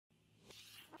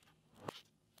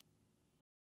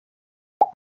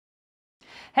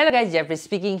Hello guys, Jeffrey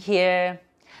speaking here.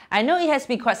 I know it has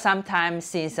been quite some time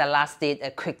since I last did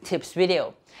a quick tips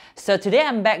video. So today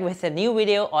I'm back with a new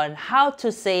video on how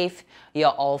to save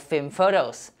your old film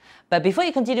photos. But before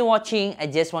you continue watching, I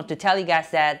just want to tell you guys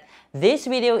that this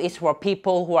video is for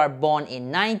people who are born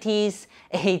in 90s,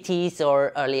 80s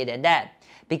or earlier than that.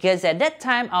 Because at that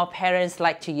time, our parents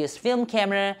like to use film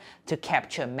camera to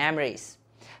capture memories.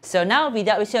 So now,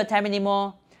 without wasting your time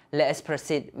anymore, let us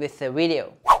proceed with the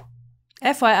video.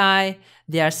 FYI,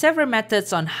 there are several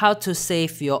methods on how to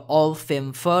save your old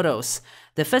film photos.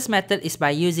 The first method is by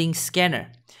using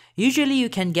scanner. Usually you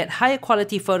can get higher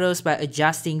quality photos by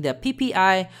adjusting the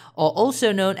PPI, or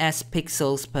also known as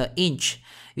pixels per inch.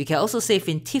 You can also save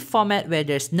in TIFF format where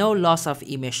there's no loss of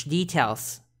image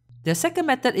details. The second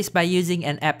method is by using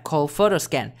an app called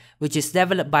PhotoScan, which is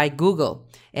developed by Google,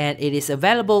 and it is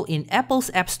available in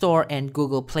Apple's App Store and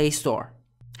Google Play Store.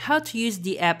 How to use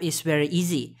the app is very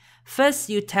easy. First,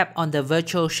 you tap on the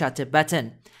virtual shutter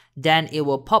button. Then it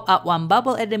will pop up one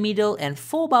bubble at the middle and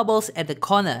 4 bubbles at the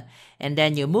corner. And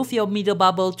then you move your middle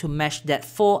bubble to match that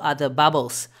 4 other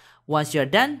bubbles. Once you're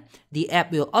done, the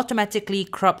app will automatically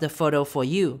crop the photo for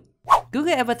you.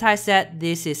 Google advertised that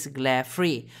this is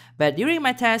glare-free, but during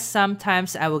my test,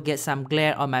 sometimes I will get some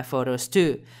glare on my photos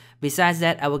too. Besides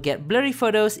that, I will get blurry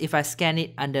photos if I scan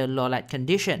it under low light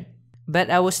condition. But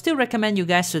I would still recommend you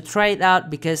guys to try it out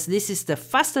because this is the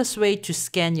fastest way to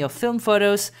scan your film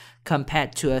photos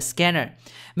compared to a scanner.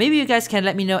 Maybe you guys can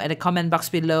let me know at the comment box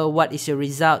below what is your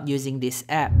result using this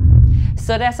app.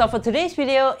 So that's all for today's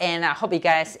video, and I hope you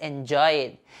guys enjoy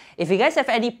it. If you guys have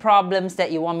any problems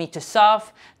that you want me to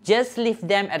solve, just leave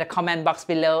them at the comment box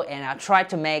below and I'll try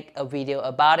to make a video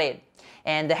about it.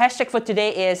 And the hashtag for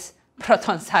today is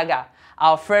Proton Saga,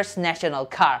 our first national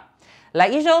car.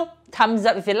 Like usual, thumbs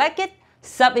up if you like it,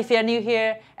 sub if you're new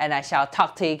here, and I shall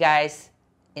talk to you guys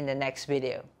in the next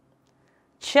video.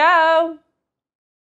 Ciao!